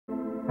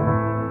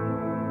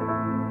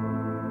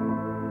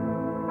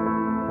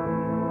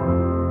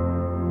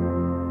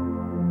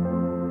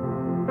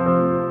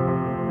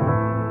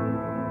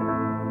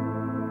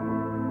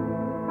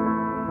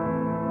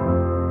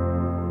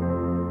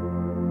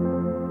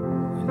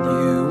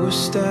You were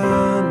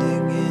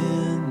standing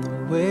in the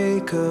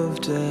wake of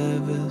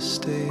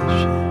devastation,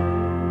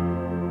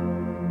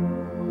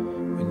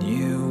 when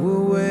you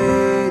were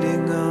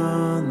waiting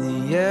on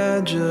the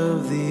edge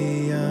of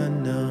the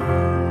unknown.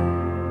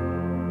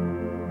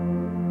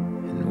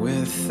 And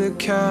with the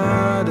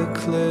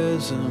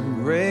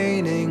cataclysm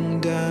raining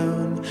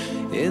down,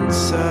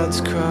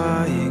 insides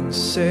crying,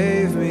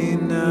 save me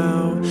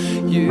now,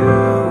 you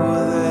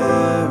were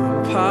there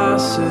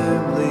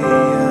impossibly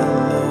alone.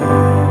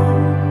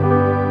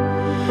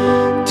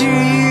 Do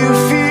you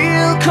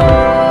feel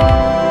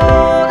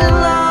cold and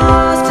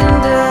lost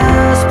in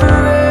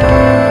desperation?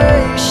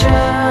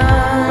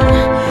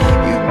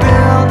 You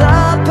build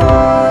up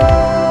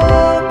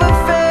hope, but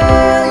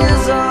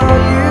failure's all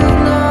you've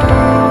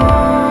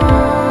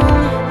known.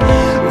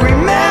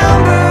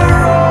 Remember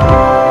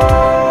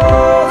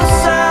all the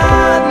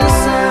sadness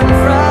and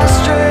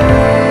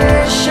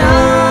frustration,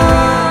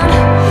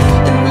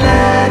 and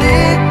let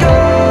it go.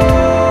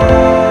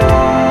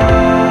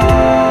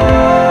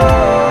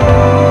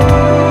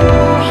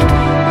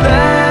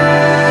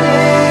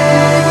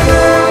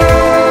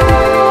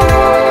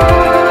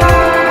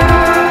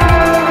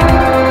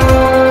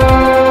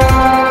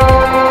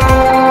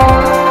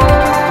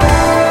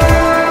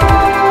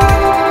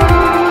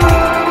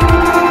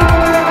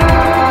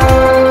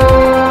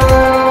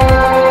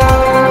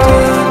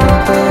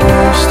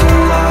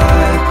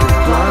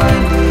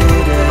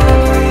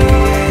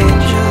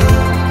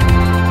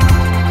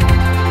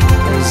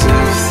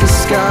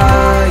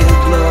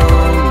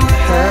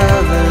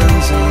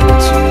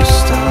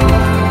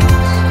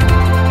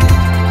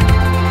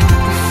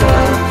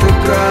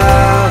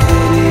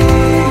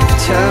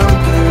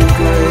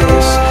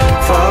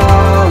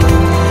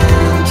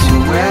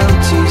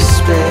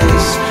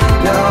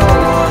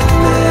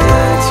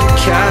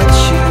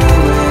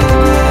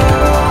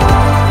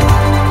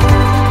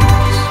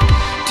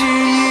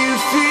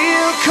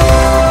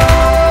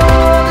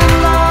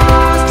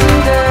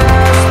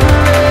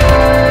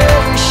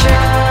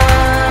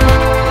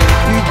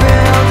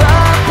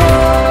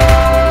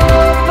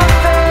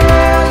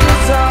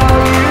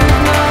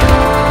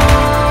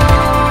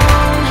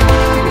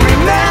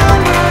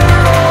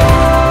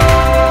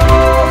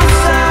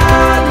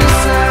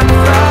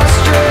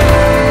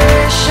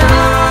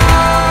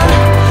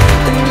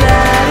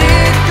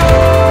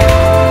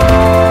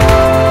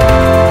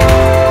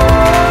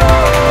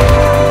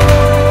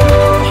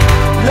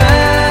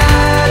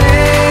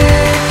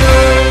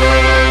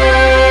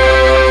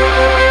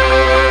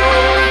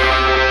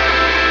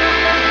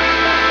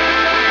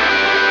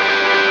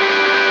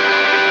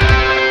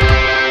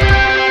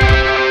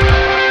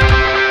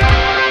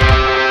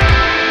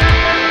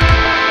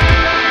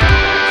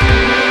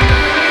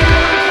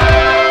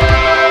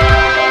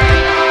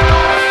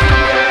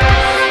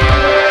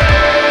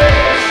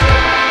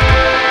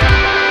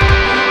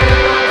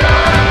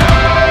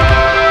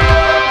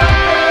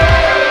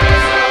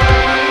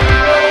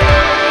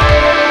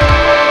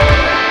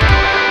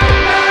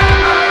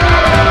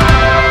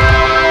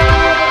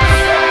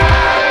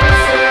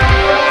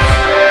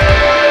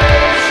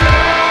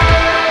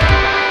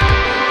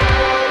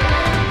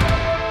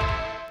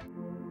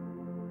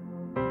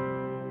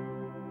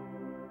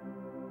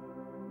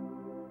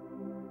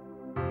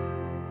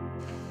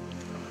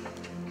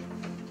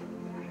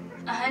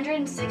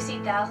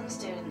 $160,000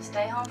 students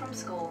stay home from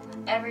school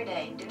every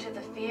day due to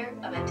the fear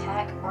of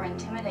attack or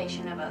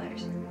intimidation of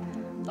others.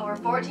 Over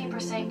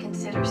 14%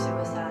 consider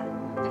suicide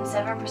and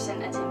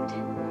 7% attempt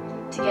it.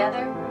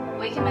 Together,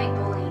 we can make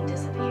bullying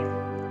disappear.